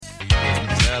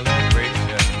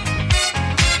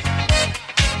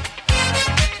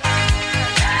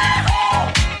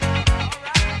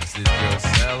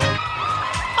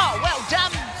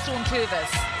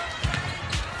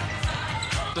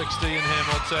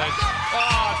and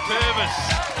Purvis,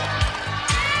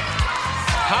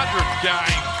 100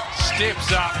 game,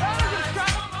 steps up.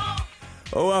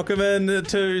 Well, welcome in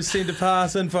to Centre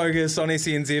Pass in Focus on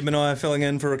SENZ. Benaya filling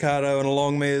in for Ricardo, and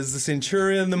along me is the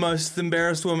Centurion, the most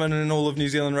embarrassed woman in all of New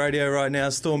Zealand radio right now,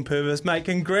 Storm Purvis. Mate,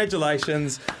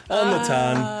 congratulations on the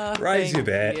ton. Raise your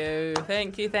bat.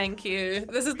 Thank you.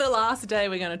 This is the last day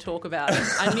we're going to talk about it.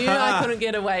 I knew I couldn't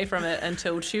get away from it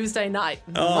until Tuesday night.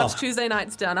 Once Tuesday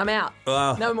night's done, I'm out.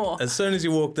 Well, no more. As soon as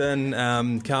you walked in,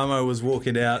 Carmo was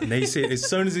walking out, and he said, as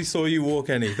soon as he saw you walk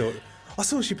in, he thought, I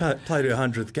saw she played her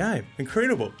 100th game.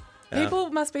 Incredible. People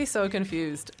must be so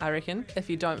confused, I reckon, if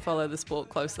you don't follow the sport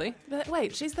closely. But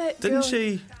wait, she's that Didn't girl.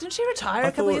 she retire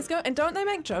a couple years ago? And don't they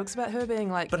make jokes about her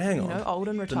being like, but hang on, old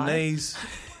and retired? The knees,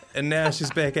 and now she's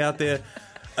back out there.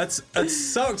 It's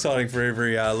so exciting for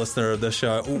every listener of this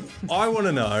show. I want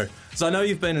to know, because I know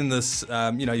you've been in this,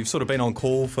 you've sort of been on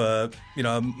call for,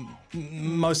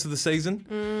 most of the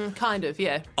season. Kind of,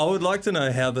 yeah. I would like to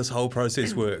know how this whole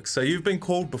process works. So you've been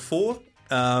called before,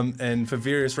 and for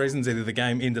various reasons, either the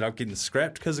game ended up getting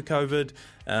scrapped because of COVID,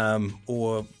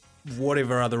 or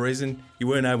whatever other reason, you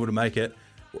weren't able to make it.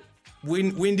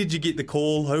 When did you get the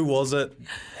call? Who was it?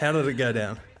 How did it go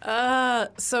down?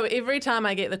 So every time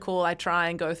I get the call, I try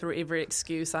and go through every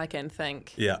excuse I can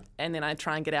think. Yeah. And then I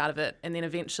try and get out of it. And then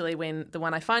eventually when the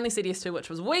one I finally said yes to, which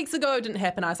was weeks ago, didn't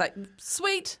happen, I was like,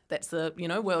 sweet, that's the,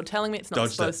 world telling me it's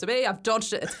not supposed to be. I've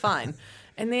dodged it, it's fine.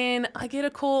 And then I get a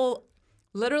call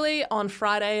literally on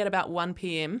Friday at about 1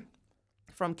 p.m.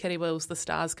 from Kitty Wills, the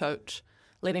Stars coach,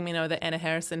 letting me know that Anna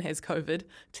Harrison has COVID,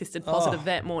 tested positive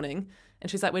that morning. And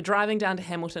she's like, we're driving down to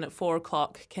Hamilton at 4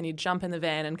 o'clock. Can you jump in the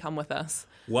van and come with us?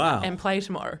 Wow. And play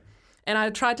tomorrow. And I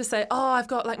tried to say, I've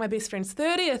got like my best friend's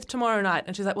 30th tomorrow night.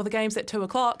 And she's like, well, the game's at 2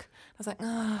 o'clock. I was like,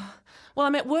 well,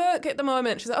 I'm at work at the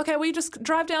moment. She's like, okay, well, you just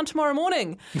drive down tomorrow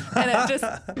morning. And I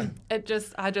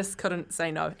just couldn't say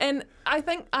no. And I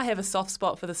think I have a soft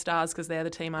spot for the Stars because they're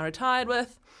the team I retired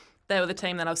with. They were the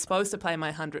team that I was supposed to play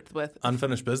my 100th with.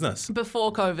 Unfinished business.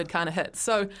 Before COVID kind of hit.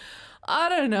 So I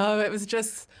don't know. It was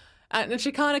just... And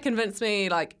she kind of convinced me,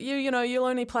 like, you'll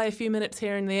only play a few minutes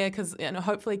here and there because,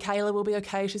 hopefully Kayla will be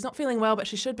okay. She's not feeling well, but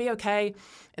she should be okay.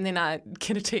 And then I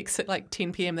get a text at like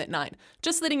 10 p.m. that night.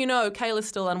 Just letting you know, Kayla's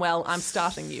still unwell. I'm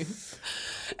starting you.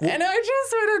 And I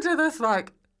just went into this,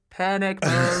 like, panic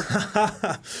mode.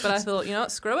 But I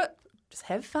thought, screw it. Just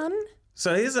have fun.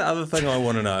 So here's the other thing I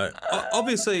want to know.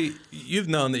 Obviously, you've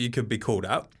known that you could be called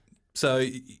up. So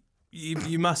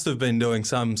you must have been doing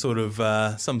some sort of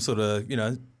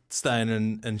staying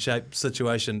in shape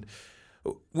situation.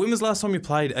 When was the last time you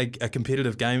played a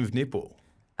competitive game of netball?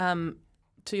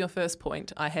 To your first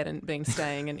point, I hadn't been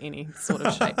staying in any sort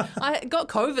of shape. I got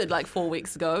COVID like 4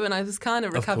 weeks ago and I was kind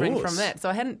of recovering from that. So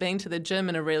I hadn't been to the gym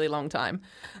in a really long time.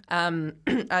 I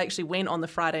actually went on the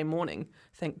Friday morning,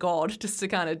 thank God, just to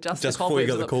kind of just before you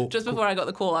got the call. Just before I got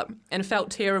the call up and felt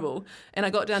terrible. And I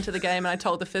got down to the game and I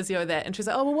told the physio that. And she was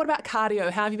like, oh, well, what about cardio?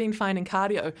 How have you been finding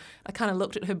cardio? I kind of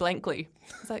looked at her blankly.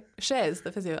 I was like, Shaz,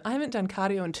 the physio, I haven't done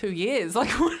cardio in 2 years. Like,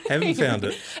 what haven't found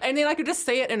it. And then I could just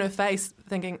see it in her face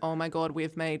thinking, oh my God,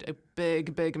 we've made a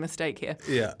big, big mistake here.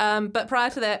 Yeah. But prior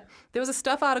to that, there was a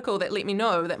Stuff article that let me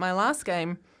know that my last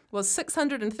game was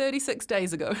 636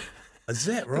 days ago. Is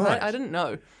that right? I didn't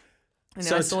know. And then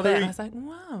so I saw that and I was like,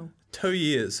 wow. 2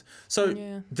 years. So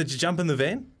Did you jump in the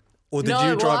van? Or did No,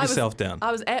 you drive yourself down?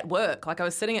 I was at work. Like I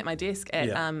was sitting at my desk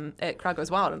at Crowd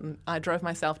Goes Wild and I drove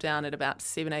myself down at about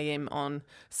 7 a.m. on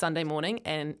Sunday morning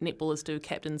and netballers do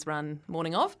captain's run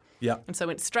morning of. Yeah. And so I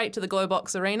went straight to the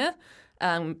Glowbox Arena,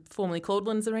 formerly called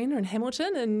Lynn's Arena in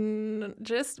Hamilton, and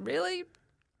just really,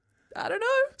 I don't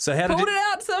know, so how pulled it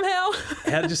out somehow.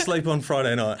 How did you sleep on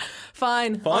Friday night?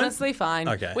 Fine? Honestly, fine.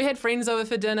 Okay. We had friends over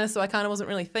for dinner, so I kind of wasn't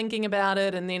really thinking about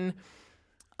it, and then...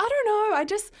 I don't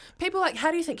know. People are like, how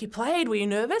do you think you played? Were you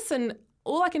nervous? And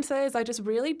all I can say is I just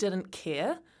really didn't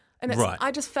care. And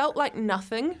I just felt like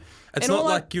nothing. It's not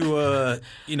like you were,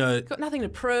 got nothing to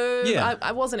prove. Yeah.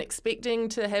 I wasn't expecting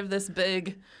to have this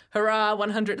big hurrah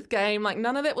 100th game. Like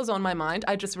none of that was on my mind.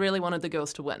 I just really wanted the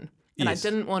girls to win. And I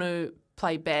didn't want to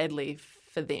play badly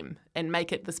for them and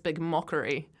make it this big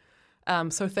mockery.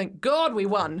 So thank God we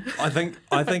won. I think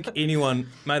anyone,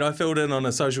 mate, I filled in on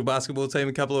a social basketball team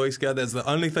a couple of weeks ago. That's the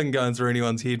only thing going through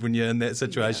anyone's head when you're in that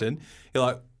situation. Yeah. You're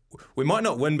like, we might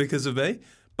not win because of me,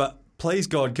 but please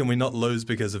God, can we not lose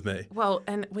because of me? Well,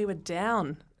 and we were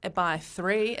down by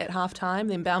 3 at halftime,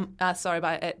 then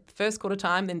at first quarter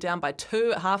time, then down by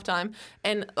 2 at halftime.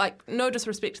 And like, no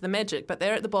disrespect to the Magic, but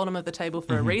they're at the bottom of the table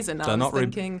for a reason. They're not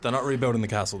rebuilding the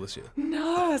castle this year.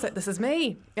 No, I was like, this is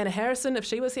me. Anna Harrison, if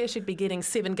she was here, she'd be getting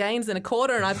 7 gains in a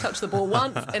quarter, and I've touched the ball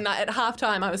once. And at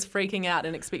halftime, I was freaking out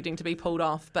and expecting to be pulled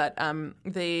off. But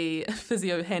the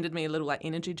physio handed me a little like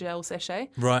energy gel sachet.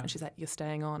 Right. And she's like, you're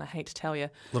staying on, I hate to tell you.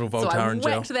 Little Voltaren gel. So I gel.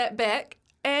 whacked that back.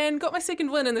 And got my second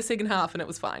win in the second half, and it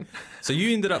was fine. So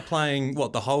you ended up playing,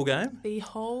 what, the whole game? The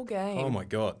whole game. Oh, my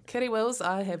God. Kitty Wills,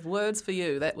 I have words for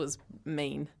you. That was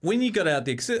mean. When you got out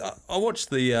there, 'cause I watched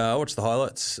the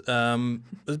highlights,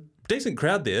 a decent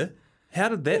crowd there. How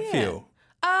did that feel?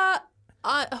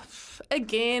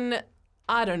 Again,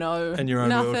 I don't know. In your own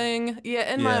Nothing. world?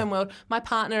 Yeah, in my own world. My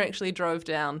partner actually drove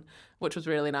down, which was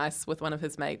really nice, with one of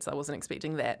his mates. I wasn't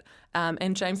expecting that.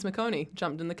 And James McConey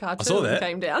jumped in the car too and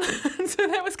came down. So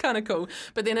that was kind of cool.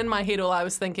 But then in my head, all I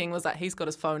was thinking was that he's got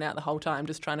his phone out the whole time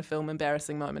just trying to film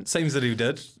embarrassing moments. Seems that he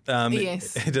did.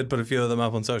 Yes. He did put a few of them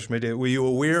up on social media. Were you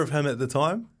aware of him at the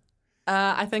time?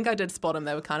 I think I did spot them.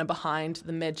 They were kind of behind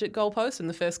the Magic goalpost in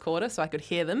the first quarter, so I could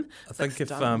hear them. I think like,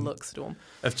 don't look, Storm.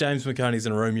 If James McConey's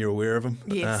in a room, you're aware of him.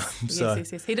 Yes,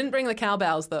 yes. He didn't bring the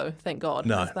cowbells, though, thank God.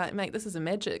 No. I was like, mate, this is a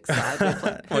Magic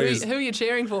side. Who are you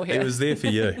cheering for here? He was there for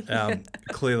you,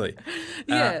 clearly.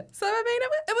 Yeah, so I mean,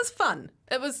 it was fun.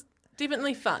 It was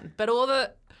definitely fun. But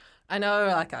I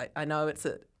know it's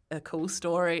a cool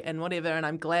story and whatever, and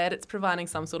I'm glad it's providing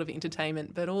some sort of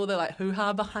entertainment, but all the like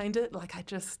hoo-ha behind it,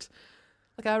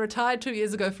 I retired 2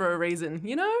 years ago for a reason,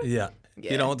 you know? Yeah.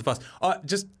 You don't want the fuss.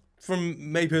 Just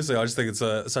from me personally, I just think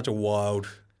it's such a wild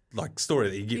like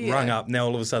story that you get rung up. Now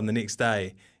all of a sudden the next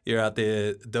day you're out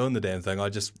there doing the damn thing. I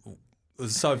just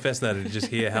was so fascinated to just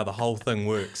hear how the whole thing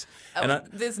works. And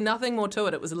there's nothing more to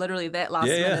it. It was literally that last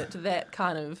minute to that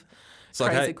kind of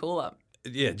crazy call-up.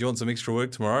 Yeah, do you want some extra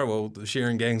work tomorrow? Well, the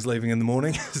Sharon gang's leaving in the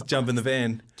morning. Just jump in the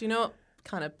van. Do you know what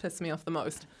kind of pissed me off the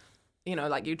most? You know,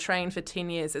 like you train for 10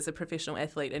 years as a professional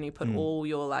athlete and you put all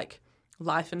your like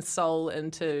life and soul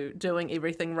into doing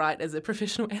everything right as a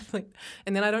professional athlete.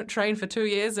 And then I don't train for 2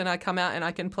 years and I come out and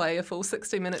I can play a full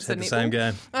 60 minutes of netball. The same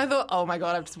game. I thought, oh my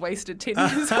God, I've just wasted 10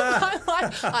 years of my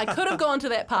life. I could have gone to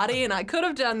that party and I could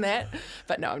have done that.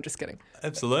 But no, I'm just kidding.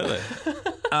 Absolutely.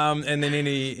 And then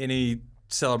any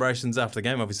celebrations after the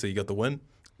game? Obviously, you got the win.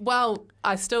 Well,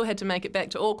 I still had to make it back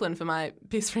to Auckland for my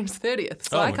best friend's 30th.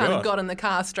 So I kind of got in the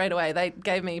car straight away. They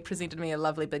presented me a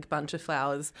lovely big bunch of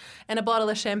flowers and a bottle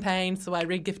of champagne. So I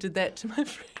re-gifted that to my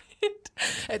friend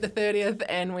at the 30th.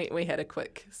 And we had a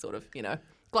quick sort of,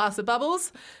 glass of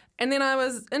bubbles. And then I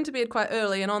was into bed quite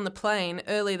early and on the plane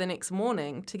early the next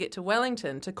morning to get to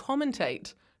Wellington to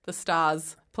commentate the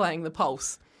Stars playing the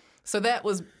Pulse. So that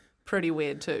was pretty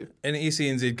weird too. And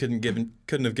SENZ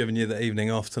couldn't have given you the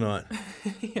evening off tonight.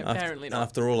 Apparently not.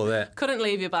 After all of that. Couldn't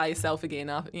leave you by yourself again.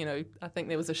 I think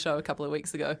there was a show a couple of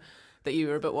weeks ago that you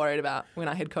were a bit worried about when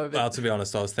I had COVID. Well, to be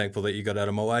honest, I was thankful that you got out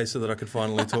of my way so that I could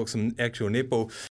finally talk some actual netball.